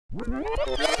The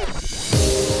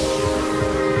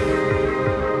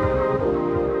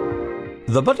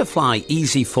Butterfly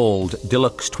Easifold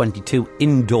Deluxe 22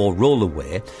 Indoor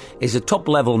Rollaway is a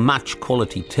top-level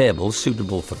match-quality table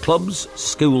suitable for clubs,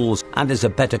 schools, and is a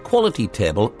better quality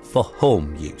table for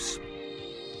home use.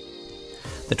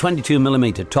 The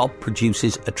 22mm top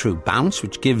produces a true bounce,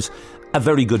 which gives a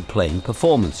very good playing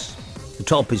performance. The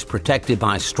top is protected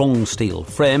by a strong steel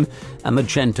frame and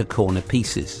magenta corner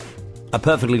pieces. A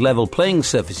perfectly level playing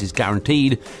surface is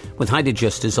guaranteed with height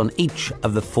adjusters on each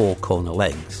of the 4 corner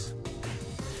legs.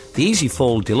 The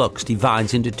Easifold Deluxe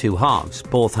divides into 2 halves.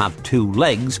 Both have 2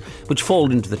 legs which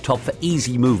fold into the top for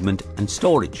easy movement and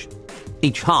storage.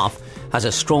 Each half has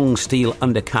a strong steel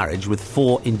undercarriage with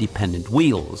 4 independent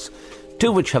wheels,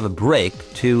 2 which have a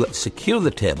brake to secure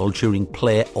the table during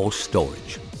play or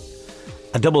storage.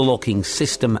 A double locking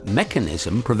system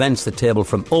mechanism prevents the table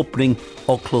from opening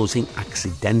or closing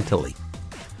accidentally.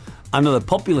 Another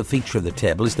popular feature of the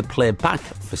table is the play-back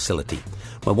facility,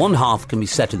 where one half can be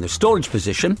set in the storage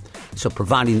position, so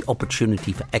providing the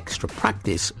opportunity for extra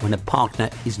practice when a partner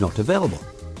is not available.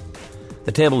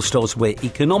 The table stores away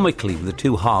economically with the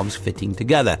 2 halves fitting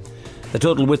together. The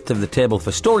total width of the table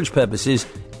for storage purposes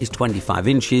is 25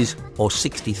 inches or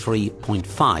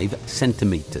 63.5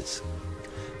 centimetres.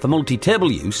 For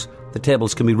multi-table use, the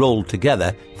tables can be rolled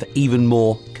together for even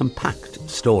more compact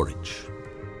storage.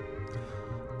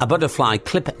 A butterfly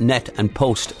clip, net and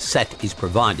post set is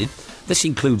provided. This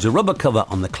includes a rubber cover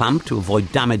on the clamp to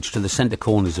avoid damage to the centre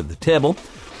corners of the table.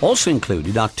 Also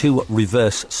included are 2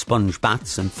 reverse sponge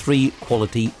bats and 3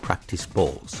 quality practice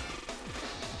balls.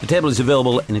 The table is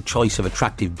available in a choice of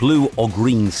attractive blue or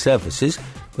green surfaces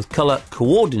with colour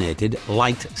coordinated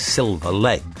light silver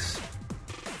legs.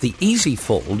 The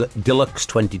Easifold Deluxe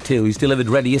 22 is delivered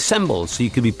ready assembled, so you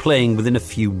can be playing within a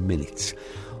few minutes.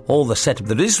 All the setup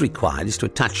that is required is to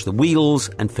attach the wheels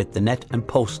and fit the net and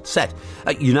post set.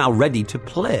 You're now ready to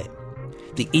play.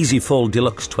 The Easifold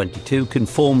Deluxe 22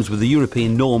 conforms with the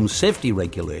European Norms Safety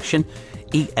Regulation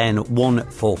EN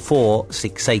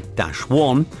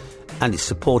 14468-1 and is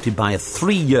supported by a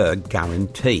 3-year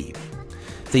guarantee.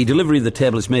 The delivery of the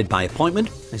table is made by appointment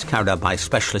and is carried out by a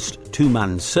specialist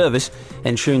 2-man service,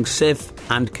 ensuring safe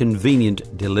and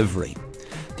convenient delivery.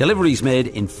 Delivery is made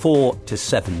in 4 to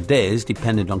 7 days,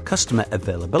 dependent on customer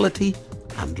availability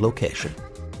and location.